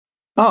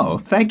Oh,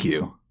 thank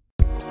you.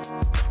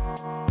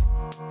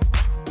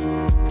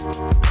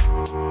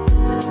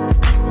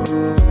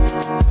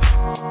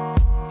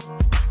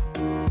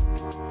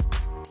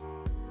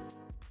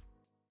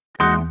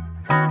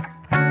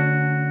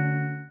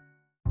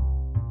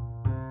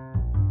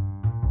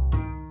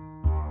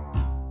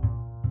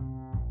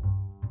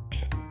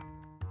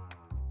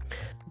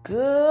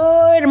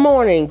 Good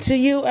morning to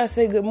you. I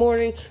say good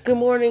morning, good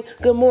morning,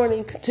 good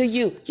morning to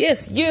you.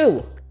 Yes,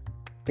 you.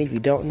 And if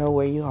you don't know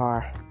where you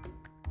are,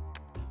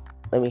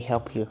 let me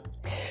help you.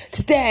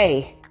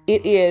 Today,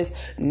 it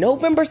is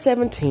November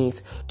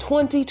 17th,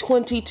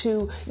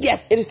 2022.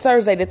 Yes, it is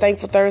Thursday, the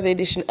Thankful Thursday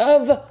edition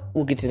of,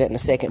 we'll get to that in a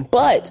second,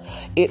 but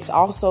it's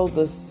also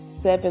the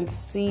 7th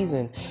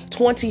season,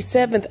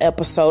 27th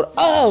episode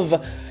of,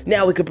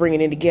 now we could bring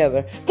it in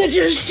together, the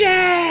Just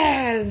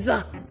Jazz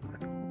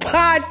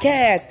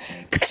podcast.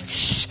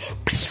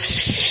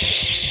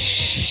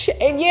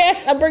 And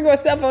yes, I bring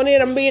myself on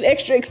in. I'm being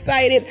extra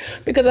excited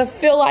because I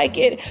feel like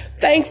it.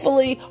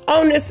 Thankfully,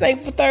 on this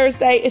Thankful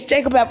Thursday, it's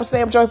Jacob Apple,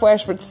 Sam Joyful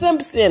Ashford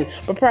Simpson,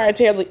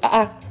 proprietarily,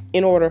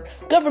 in order,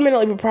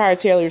 governmentally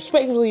proprietarily,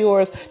 respectfully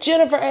yours,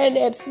 Jennifer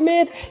Annette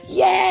Smith.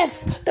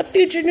 Yes, the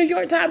future New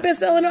York Times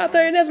bestselling author,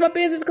 and that's my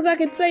business because I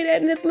can say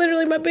that, and it's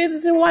literally my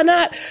business, and why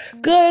not?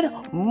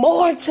 Good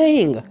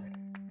morning.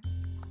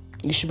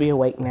 You should be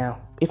awake now.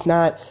 If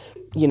not,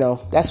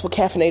 that's what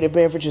caffeinated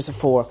beverages are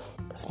for.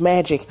 It's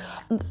magic.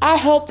 I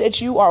hope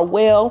that you are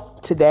well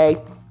today,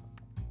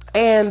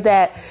 and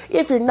that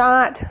if you're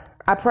not,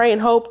 I pray and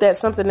hope that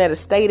something that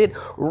is stated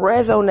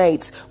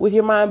resonates with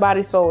your mind,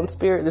 body, soul, and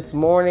spirit this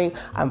morning.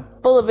 I'm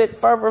full of it,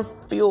 fervor,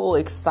 fuel,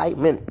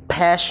 excitement,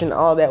 passion,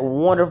 all that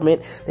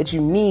wonderment that you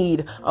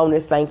need on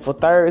this Thankful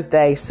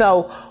Thursday.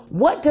 So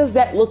what does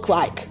that look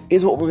like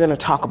is what we're going to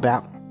talk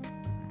about.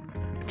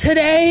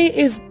 Today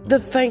is the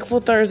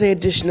Thankful Thursday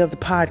edition of the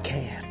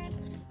podcast.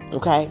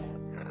 Okay?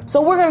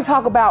 So we're going to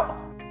talk about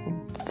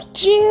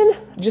gin,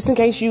 just in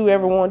case you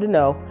ever wanted to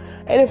know.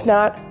 And if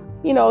not,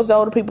 as the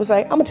older people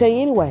say, I'm going to tell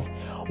you anyway.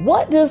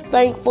 What does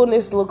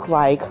thankfulness look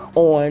like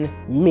on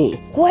me?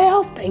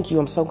 Well, thank you.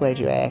 I'm so glad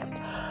you asked.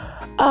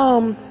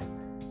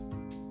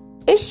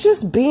 It's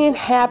just being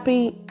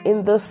happy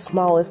in the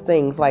smallest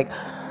things. Like,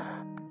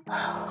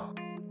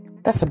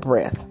 that's a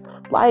breath.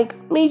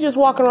 Like me just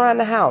walking around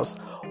the house,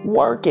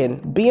 working,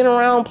 being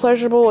around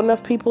pleasurable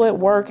enough people at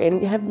work,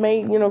 and have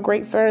made,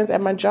 great friends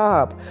at my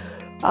job.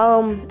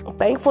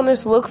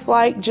 Thankfulness looks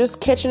like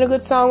just catching a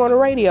good song on the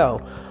radio.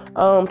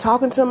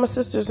 Talking to my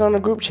sisters on the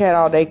group chat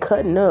all day,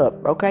 cutting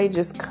up, okay?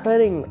 Just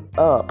cutting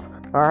up,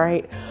 all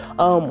right?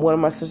 One of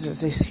my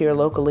sisters is here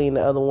locally, and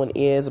the other one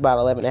is about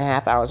 11 and a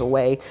half hours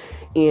away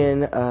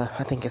in,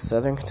 I think it's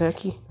Southern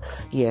Kentucky.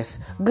 Yes.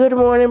 Good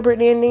morning,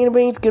 Brittany and Nina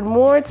Beans. Good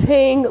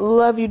morning.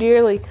 Love you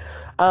dearly.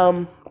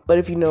 But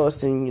if you know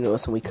us, then you know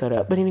us and we cut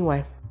up. But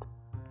anyway,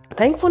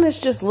 thankfulness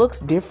just looks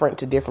different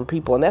to different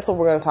people. And that's what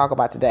we're going to talk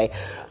about today.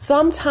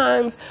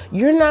 Sometimes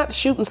you're not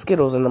shooting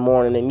Skittles in the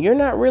morning and you're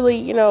not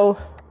really,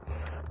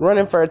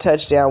 running for a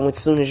touchdown as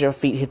soon as your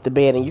feet hit the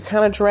bed and you're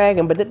kind of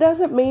dragging. But that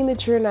doesn't mean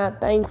that you're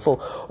not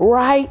thankful.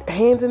 Right?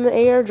 Hands in the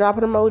air, drop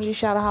an emoji,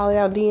 shout a holler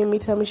out, DM me,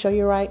 tell me, show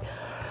you're right.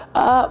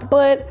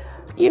 But,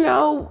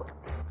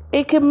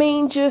 it could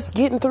mean just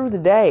getting through the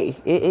day.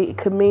 It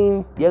could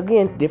mean,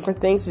 again, different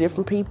things to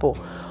different people.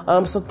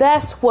 So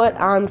that's what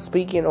I'm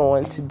speaking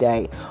on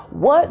today.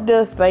 What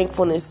does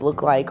thankfulness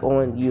look like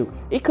on you?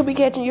 It could be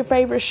catching your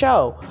favorite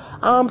show,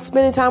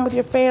 spending time with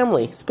your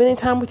family, spending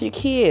time with your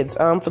kids.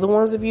 For the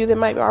ones of you that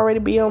might already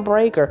be on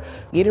break or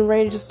getting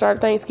ready to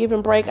start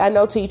Thanksgiving break. I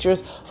know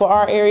teachers for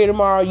our area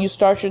tomorrow, you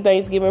start your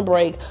Thanksgiving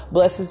break.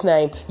 Bless his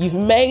name. You've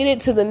made it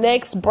to the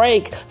next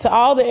break. To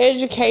all the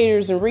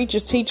educators and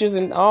reachers, teachers,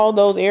 and all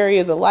those areas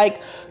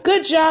alike,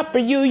 good job for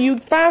you. You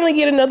finally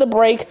get another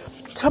break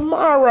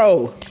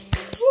tomorrow.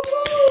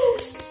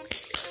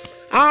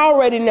 I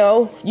already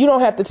know. You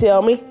don't have to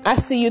tell me. I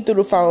see you through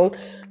the phone.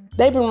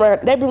 They've been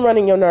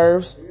running your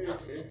nerves.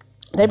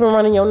 They've been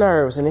running your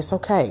nerves, and it's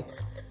okay.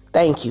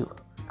 Thank you.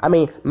 I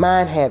mean,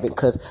 mine haven't,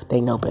 because they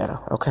know better.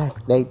 Okay,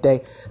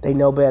 they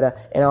know better,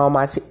 and all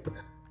my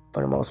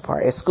for the most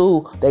part at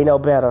school, they know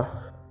better.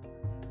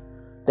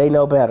 They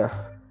know better.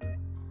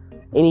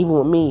 And even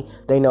with me,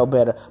 they know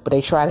better, but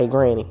they try their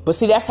granny. But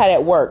see, that's how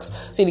that works.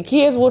 See, the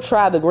kids will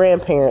try the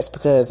grandparents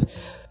because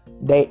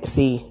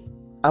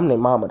I'm their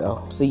mama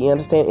though. See, you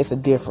understand? It's a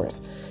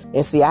difference.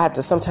 And see, I have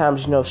to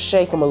sometimes,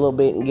 shake them a little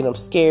bit and get them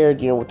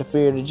scared, with the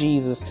fear of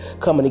Jesus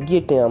coming to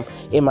get them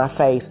in my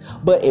face.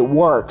 But it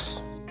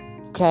works.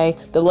 Okay?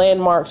 The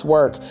landmarks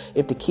work.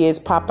 If the kids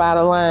pop out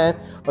of line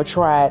or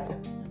try it,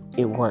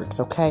 it works.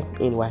 Okay?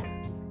 Anyway.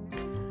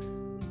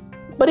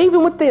 But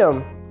even with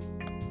them,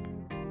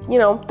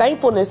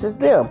 thankfulness is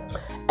them.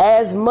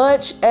 As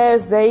much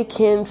as they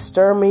can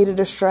stir me to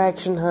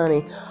distraction,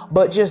 honey.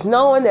 But just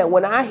knowing that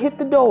when I hit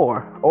the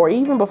door, or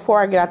even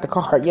before I get out the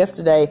car,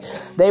 yesterday,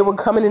 they were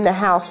coming in the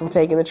house from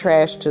taking the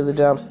trash to the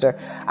dumpster.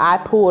 I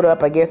pulled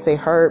up, I guess they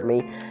heard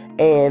me,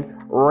 and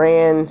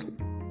ran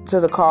to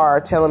the car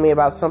telling me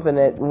about something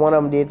that one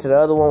of them did to the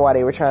other one while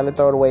they were trying to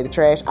throw away the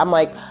trash. I'm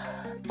like,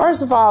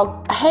 First of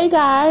all, hey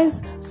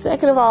guys.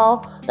 Second of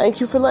all, thank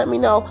you for letting me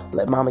know.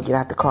 Let mama get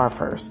out the car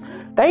first.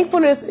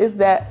 Thankfulness is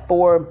that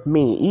for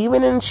me.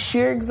 Even in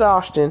sheer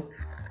exhaustion,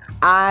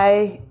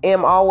 I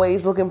am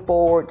always looking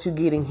forward to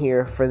getting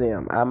here for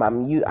them.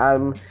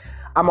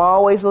 I'm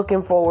always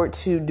looking forward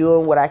to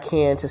doing what I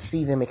can to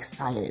see them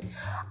excited.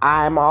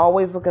 I'm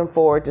always looking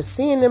forward to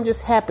seeing them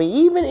just happy,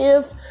 even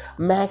if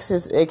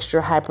Max's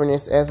extra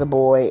hyperness as a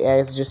boy,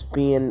 as just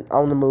being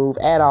on the move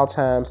at all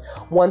times,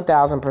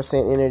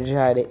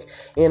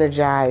 1000%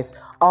 energized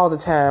all the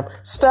time,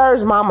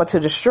 stirs mama to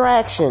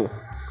distraction.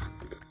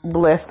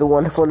 Bless the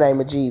wonderful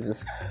name of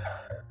Jesus.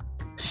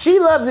 She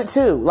loves it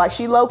too. Like,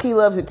 she low-key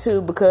loves it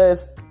too,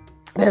 because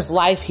there's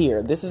life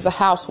here. This is a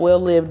house well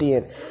lived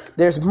in.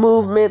 There's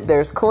movement,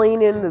 there's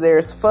cleaning,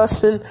 there's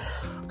fussing.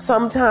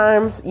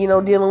 Sometimes,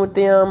 dealing with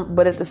them,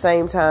 but at the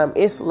same time,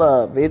 it's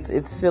love.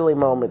 It's silly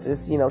moments.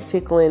 It's,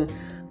 tickling,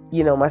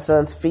 my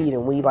son's feet,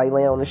 and we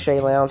lay on the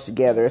Shea Lounge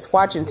together. It's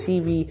watching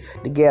TV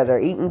together,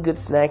 eating good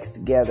snacks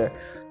together.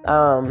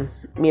 Having,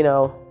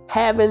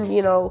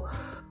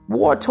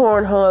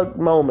 war-torn hug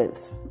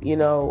moments,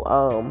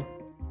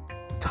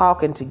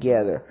 talking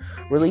together,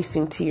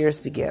 releasing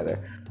tears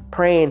together,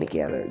 praying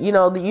together.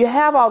 You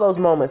have all those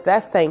moments.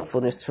 That's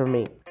thankfulness for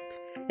me.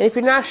 And if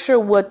you're not sure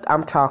what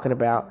I'm talking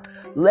about,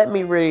 let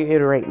me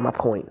reiterate my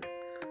point.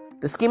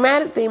 The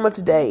schematic theme of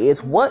today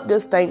is, what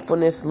does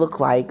thankfulness look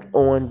like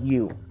on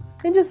you?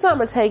 And just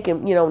something to take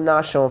and,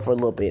 not showing for a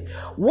little bit.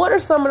 What are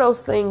some of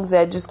those things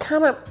that just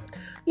kind of,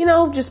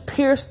 just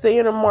pierce the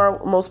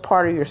innermost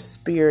part of your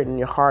spirit and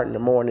your heart in the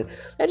morning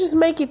that just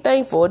make you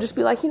thankful? Just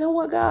be like, you know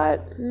what,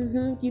 God,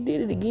 you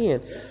did it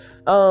again.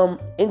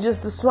 In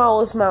just the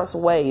smallest amounts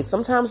of ways.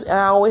 Sometimes,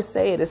 I always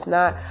say it,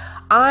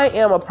 I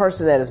am a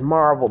person that is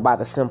marveled by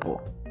the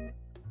simple.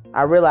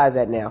 I realize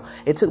that now.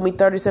 It took me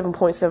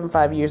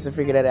 37.75 years to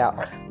figure that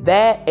out.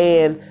 That,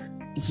 and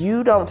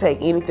you don't take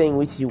anything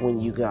with you when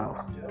you go.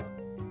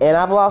 And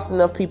I've lost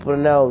enough people to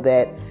know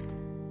that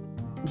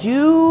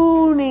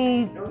you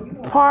need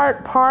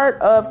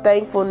part of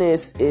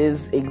thankfulness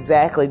is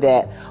exactly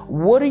that.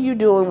 What are you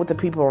doing with the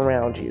people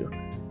around you?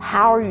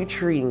 How are you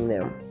treating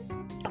them?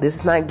 This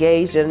is not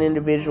gauged at an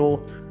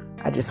individual.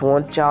 I just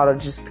want y'all to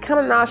just kind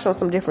of nosh on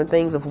some different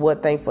things of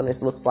what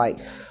thankfulness looks like.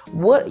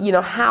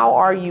 How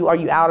are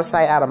you out of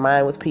sight, out of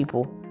mind with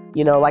people?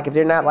 Like, if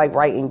they're not like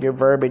right in your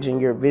verbiage, in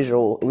your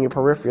visual, in your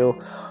peripheral,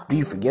 do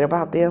you forget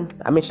about them?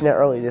 I mentioned that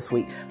earlier this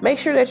week. Make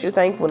sure that your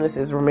thankfulness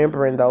is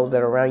remembering those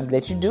that are around you,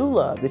 that you do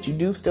love, that you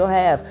do still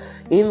have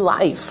in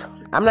life.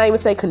 I'm not even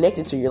saying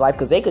connected to your life,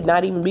 because they could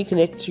not even be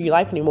connected to your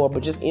life anymore,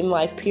 but just in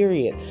life,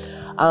 period.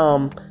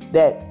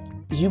 That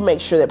you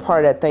make sure that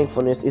part of that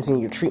thankfulness is in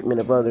your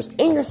treatment of others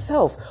and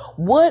yourself.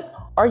 What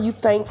are you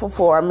thankful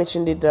for? I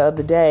mentioned it the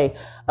other day.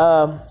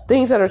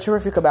 Things that are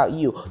terrific about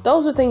you.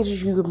 Those are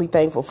things you can be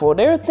thankful for.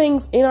 There are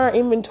things in our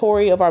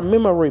inventory of our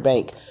memory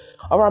bank,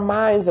 of our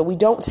minds, that we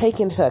don't take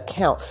into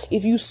account.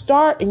 If you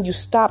start and you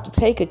stop to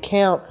take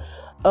account,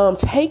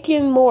 take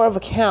in more of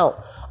account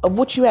of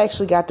what you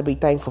actually got to be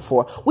thankful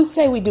for. We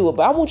say we do it,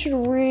 but I want you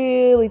to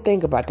really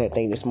think about that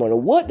thing this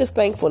morning. What does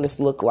thankfulness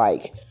look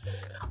like?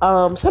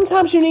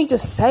 Sometimes you need to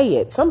say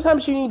it.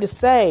 Sometimes you need to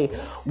say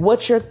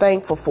what you're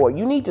thankful for.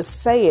 You need to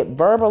say it,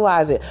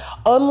 verbalize it,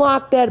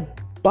 unlock that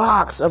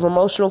box of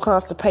emotional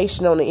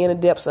constipation on the inner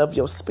depths of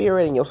your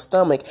spirit and your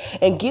stomach,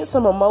 and get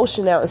some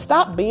emotion out and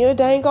stop being a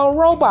dang on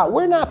robot.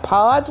 We're not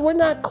pods. We're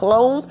not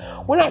clones.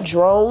 We're not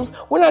drones.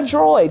 We're not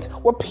droids.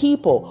 We're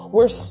people.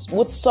 We're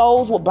with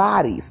souls, with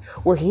bodies.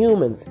 We're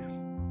humans.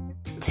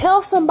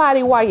 Tell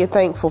somebody why you're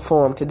thankful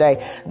for them today.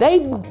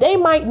 They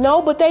might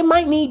know, but they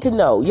might need to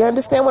know. You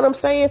understand what I'm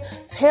saying?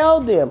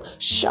 Tell them.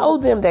 Show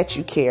them that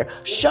you care.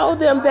 Show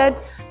them that.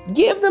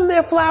 Give them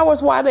their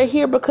flowers while they're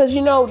here, because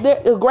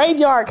the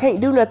graveyard can't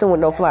do nothing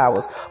with no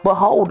flowers. But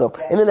hold them,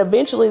 and then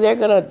eventually they're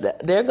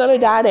gonna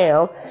die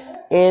down,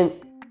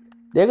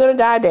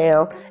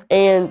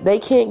 and they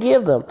can't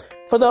give them.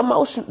 For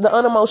the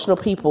unemotional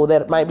people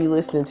that might be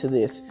listening to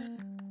this,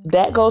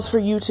 that goes for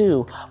you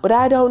too. But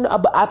I don't know.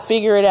 But I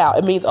figure it out.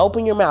 It means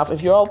open your mouth.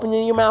 If you're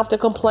opening your mouth to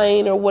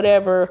complain or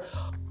whatever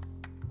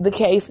the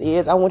case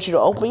is, I want you to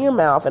open your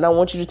mouth, and I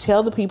want you to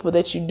tell the people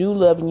that you do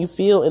love and you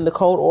feel in the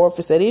cold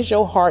orifice that is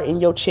your heart and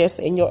your chest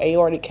and your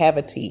aortic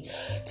cavity.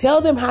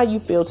 Tell them how you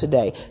feel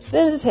today.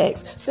 Send a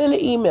text, send an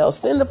email,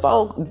 send a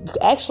phone,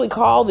 actually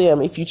call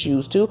them if you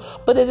choose to,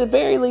 but at the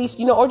very least,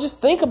 or just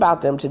think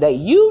about them today.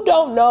 You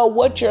don't know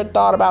what your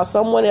thought about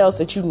someone else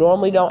that you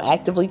normally don't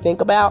actively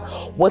think about,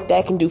 what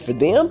that can do for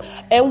them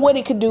and what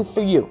it could do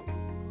for you.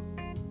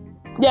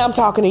 Yeah, I'm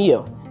talking to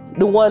you.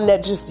 The one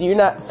that just, you're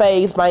not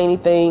fazed by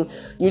anything.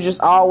 You're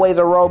just always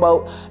a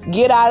rowboat.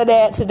 Get out of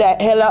that to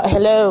that.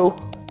 Hello.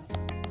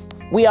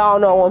 We all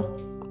know him.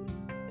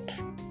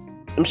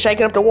 I'm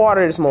shaking up the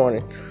water this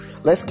morning.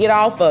 Let's get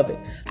off of it.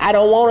 I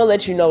don't want to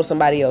let you know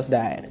somebody else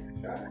died.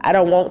 I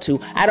don't want to.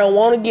 I don't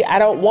want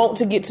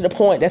to get to the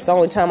point that's the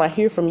only time I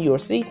hear from you or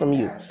see from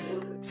you.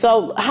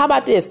 So how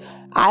about this?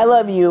 I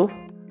love you.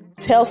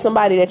 Tell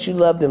somebody that you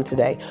love them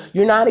today.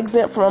 You're not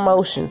exempt from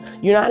emotion.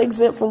 You're not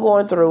exempt from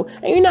going through,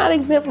 and you're not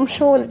exempt from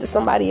showing it to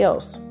somebody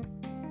else.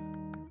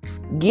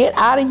 Get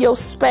out of your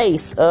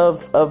space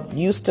of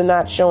used to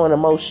not showing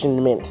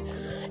emotion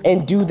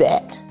and do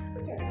that.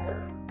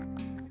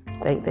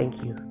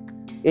 Thank you.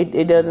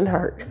 It doesn't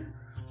hurt.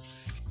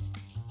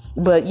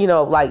 But,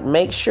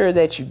 make sure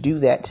that you do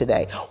that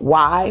today.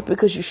 Why?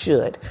 Because you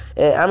should.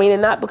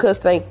 And not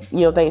because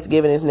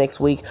Thanksgiving is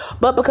next week,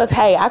 but because,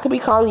 hey, I could be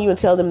calling you and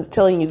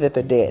telling you that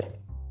they're dead.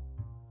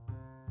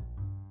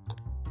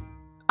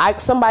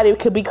 Somebody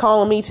could be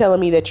calling me,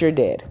 telling me that you're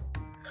dead.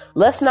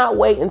 Let's not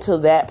wait until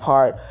that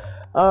part,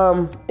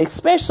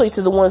 especially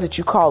to the ones that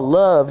you call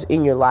loved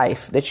in your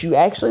life, that you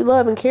actually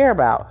love and care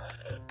about.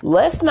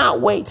 Let's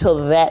not wait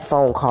till that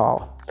phone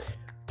call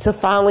to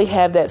finally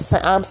have that.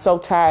 I'm so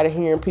tired of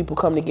hearing people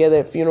come together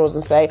at funerals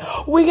and say,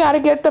 we got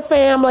to get the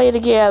family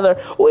together.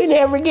 We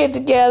never get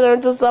together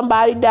until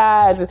somebody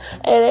dies. And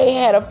they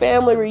had a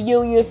family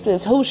reunion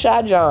since Who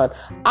Shot John.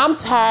 I'm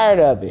tired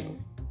of it.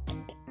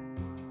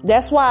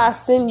 That's why I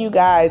send you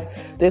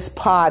guys this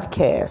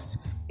podcast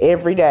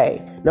every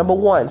day. Number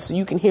one, so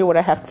you can hear what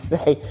I have to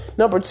say.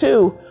 Number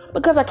two,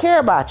 because I care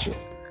about you.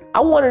 I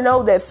want to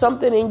know that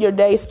something in your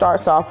day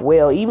starts off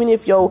well, even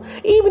if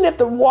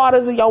the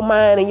waters of your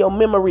mind and your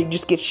memory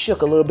just get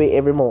shook a little bit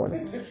every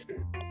morning.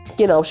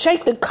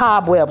 Shake the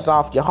cobwebs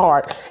off your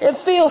heart and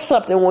feel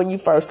something when you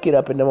first get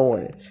up in the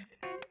morning.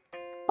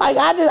 Like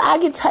I've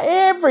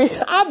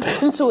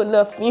been to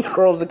enough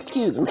funerals,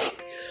 excuse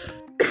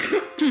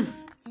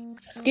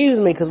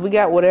me, because we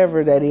got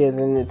whatever that is,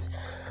 and it's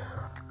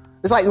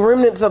like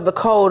remnants of the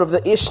cold of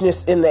the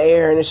ishness in the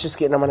air, and it's just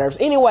getting on my nerves.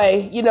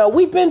 Anyway,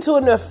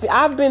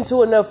 I've been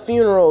to enough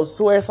funerals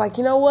where it's like,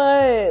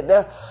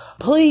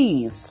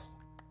 please.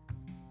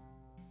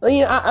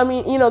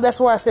 That's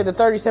where I said the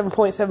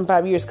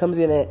 37.75 years comes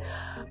in at.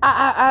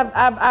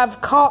 I've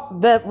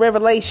caught that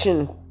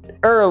revelation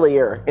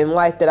earlier in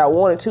life that I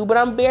wanted to, but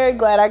I'm very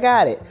glad I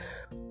got it.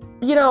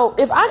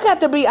 If I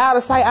got to be out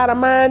of sight, out of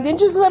mind, then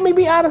just let me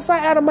be out of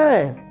sight, out of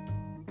mind.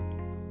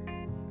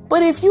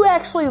 But if you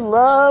actually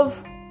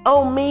love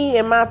on me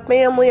and my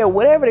family or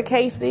whatever the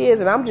case is,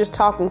 and I'm just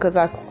talking because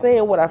I'm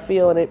saying what I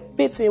feel and it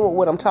fits in with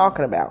what I'm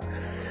talking about,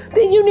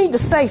 then you need to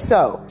say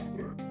so.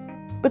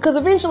 Because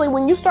eventually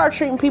when you start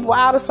treating people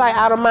out of sight,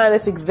 out of mind,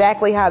 that's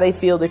exactly how they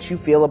feel that you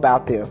feel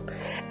about them.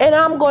 And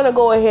I'm going to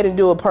go ahead and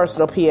do a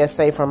personal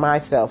PSA for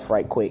myself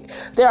right quick.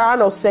 There are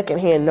no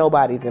secondhand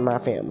nobodies in my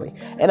family.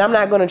 And I'm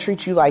not going to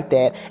treat you like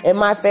that. And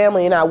my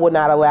family and I would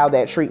not allow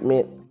that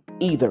treatment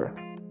either.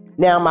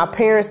 Now, my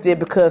parents did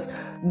because,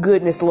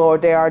 goodness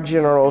Lord, they are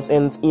generals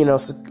and,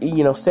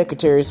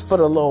 secretaries for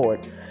the Lord.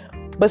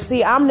 But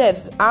see, I'm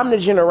the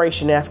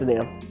generation after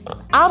them.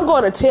 I'm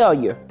going to tell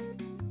you,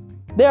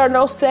 there are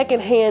no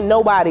secondhand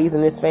nobodies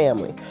in this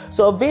family.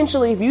 So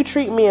eventually, if you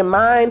treat me and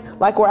mine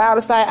like we're out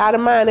of sight, out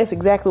of mind, that's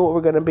exactly what we're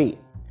going to be.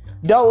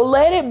 Don't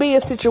let it be a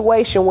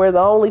situation where the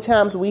only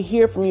times we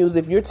hear from you is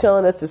if you're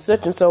telling us that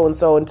such and so and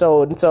so and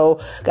so and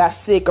so got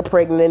sick or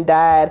pregnant and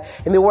died,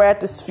 and then we're at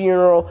this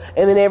funeral,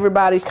 and then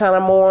everybody's kind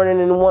of mourning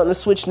and wanting to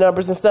switch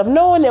numbers and stuff,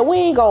 knowing that we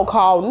ain't gonna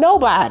call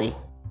nobody.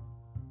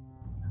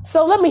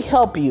 So let me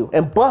help you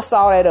and bust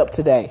all that up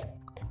today.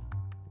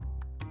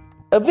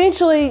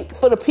 Eventually,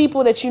 for the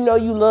people that you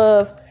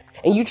love,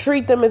 and you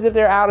treat them as if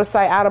they're out of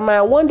sight, out of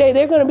mind, one day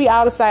they're going to be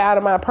out of sight, out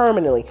of mind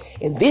permanently.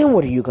 And then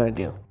what are you going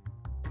to do?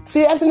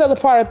 See, that's another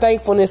part of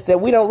thankfulness that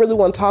we don't really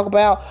want to talk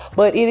about,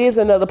 but it is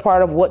another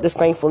part of what does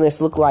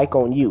thankfulness look like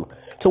on you,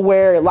 to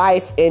where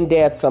life and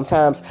death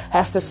sometimes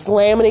has to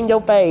slam it in your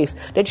face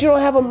that you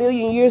don't have a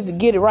million years to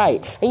get it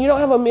right, and you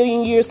don't have a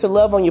million years to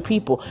love on your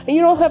people, and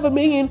you don't have a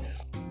million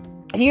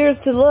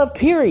years to love,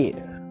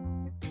 period.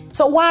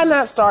 So why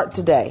not start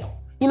today?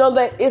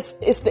 That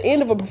it's the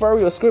end of a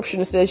proverbial scripture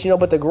that says,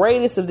 but the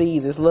greatest of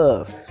these is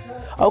love.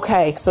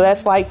 Okay, so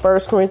that's like 1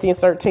 Corinthians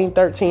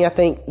 13:13, I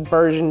think,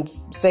 version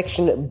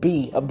section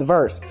B of the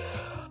verse.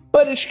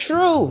 But it's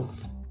true.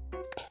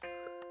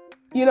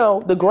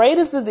 The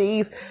greatest of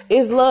these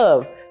is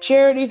love.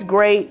 Charity's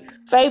great.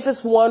 Faith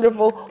is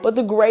wonderful. But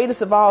the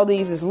greatest of all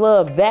these is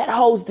love. That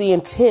holds the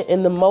intent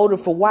and the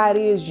motive for why it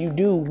is you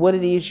do what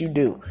it is you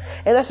do.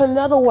 And that's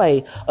another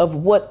way of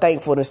what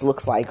thankfulness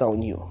looks like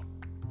on you.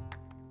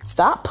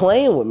 Stop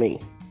playing with me.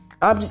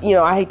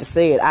 I hate to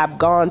say it. I've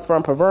gone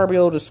from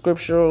proverbial to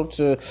scriptural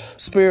to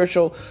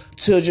spiritual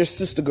to just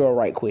sister girl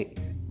right quick.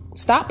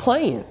 Stop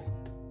playing.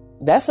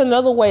 That's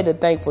another way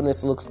that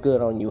thankfulness looks good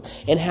on you,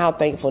 and how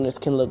thankfulness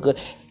can look good.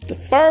 The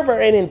fervor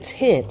and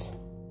intent,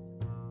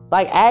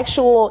 like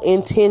actual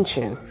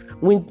intention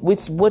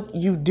with what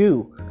you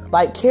do,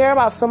 like care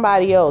about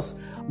somebody else.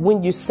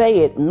 When you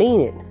say it, mean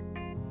it.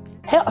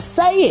 Hell,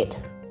 say it.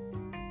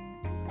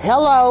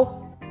 Hello.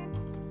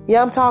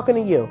 Yeah, I'm talking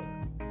to you.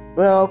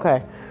 Well,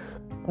 okay.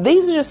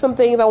 These are just some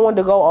things I wanted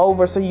to go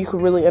over so you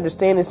can really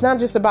understand. It's not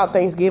just about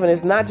Thanksgiving.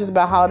 It's not just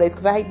about holidays,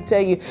 because I hate to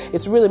tell you,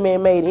 it's really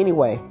man-made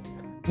anyway.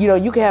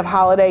 You can have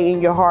holiday in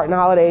your heart and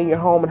holiday in your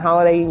home and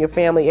holiday in your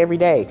family every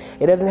day.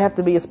 It doesn't have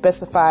to be a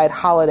specified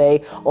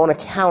holiday on a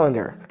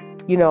calendar.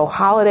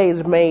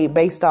 Holidays are made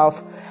based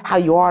off how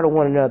you are to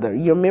one another.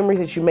 Your memories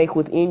that you make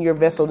within your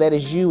vessel, that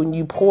is you, and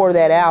you pour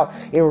that out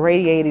in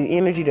radiated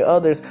energy to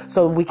others,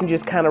 so we can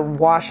just kind of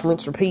wash,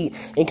 rinse, repeat,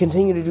 and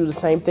continue to do the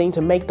same thing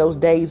to make those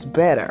days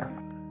better.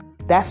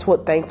 That's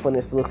what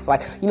thankfulness looks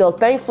like.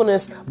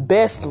 Thankfulness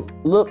best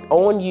looked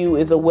on you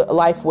is a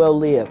life well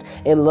lived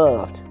and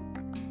loved.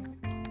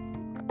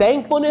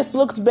 Thankfulness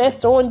looks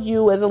best on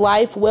you as a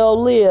life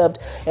well lived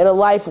and a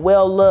life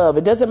well loved.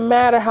 It doesn't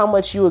matter how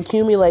much you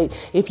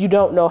accumulate if you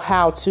don't know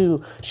how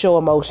to show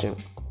emotion.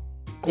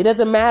 It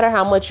doesn't matter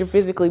how much you're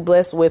physically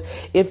blessed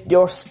with if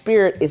your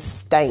spirit is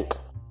stank.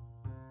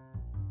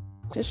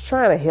 Just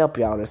trying to help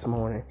y'all this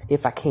morning,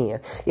 if I can.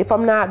 If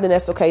I'm not, then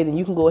that's okay. Then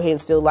you can go ahead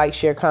and still like,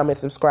 share, comment,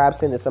 subscribe,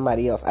 send it to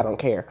somebody else. I don't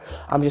care.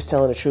 I'm just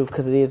telling the truth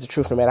because it is the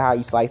truth no matter how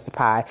you slice the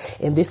pie.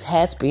 And this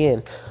has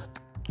been,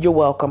 you're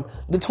welcome,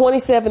 the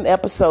 27th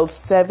episode,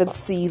 7th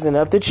season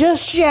of the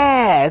Just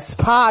Jazz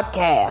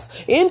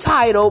podcast,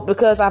 entitled,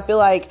 because I feel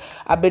like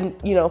I've been,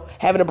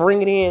 having to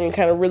bring it in and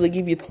kind of really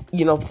give you,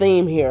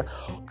 theme here.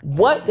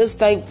 What does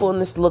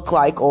thankfulness look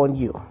like on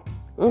you?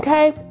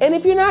 Okay. And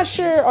if you're not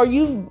sure, or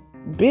you've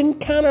been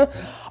kind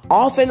of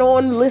off and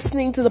on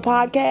listening to the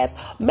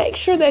podcast, make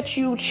sure that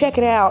you check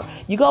it out.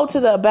 You go to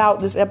the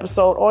About This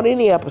episode on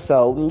any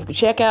episode, and you can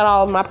check out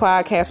all of my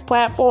podcast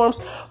platforms.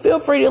 Feel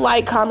free to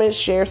like, comment,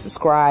 share,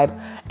 subscribe,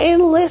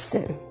 and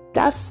listen.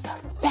 That's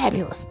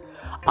fabulous.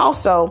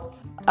 Also,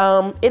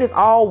 it is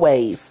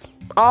always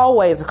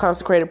a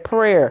consecrated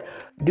prayer,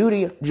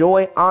 duty,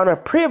 joy, honor,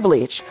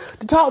 privilege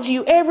to talk to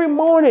you every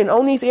morning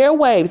on these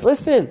airwaves.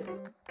 Listen.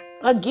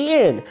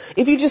 Again,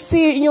 if you just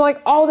see it and you're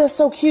like, oh, that's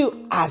so cute,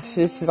 I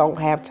just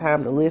don't have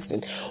time to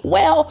listen.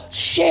 Well,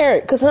 share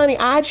it, because, honey,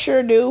 I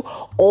sure do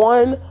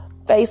on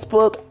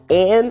Facebook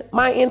and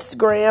my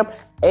Instagram,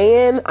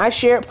 and I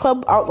share it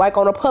like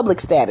on a public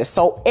status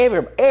so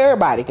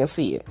everybody can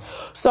see it.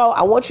 So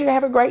I want you to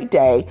have a great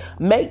day.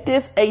 Make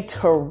this a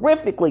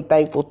terrifically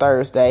thankful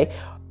Thursday.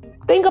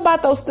 Think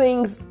about those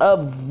things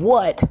of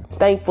what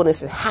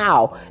thankfulness and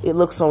how it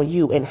looks on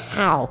you and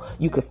how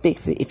you could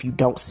fix it if you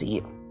don't see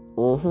it.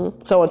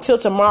 So until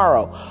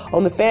tomorrow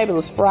on the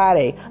fabulous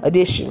Friday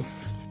edition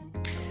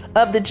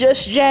of the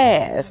Just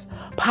Jazz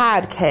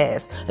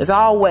podcast, as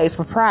always,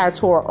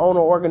 proprietor,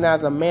 owner,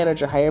 organizer,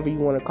 manager, however you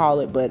want to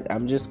call it, but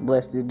I'm just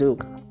blessed to do.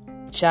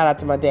 Shout out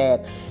to my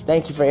dad.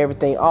 Thank you for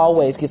everything.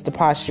 Always gets the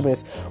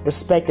posthumous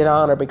respect and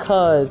honor,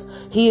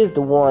 because he is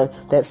the one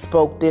that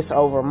spoke this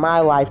over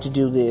my life to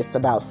do this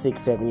about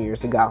 6-7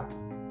 years ago.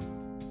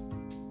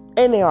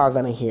 And they are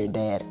going to hear it,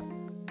 Dad.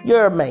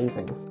 You're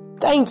amazing.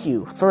 Thank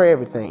you for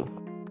everything.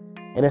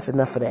 And that's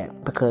enough of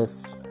that,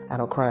 because I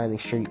don't cry in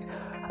these streets.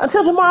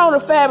 Until tomorrow on the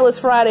fabulous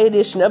Friday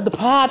edition of the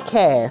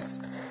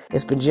podcast,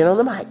 it's been Jen on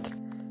the mic,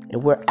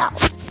 and we're out.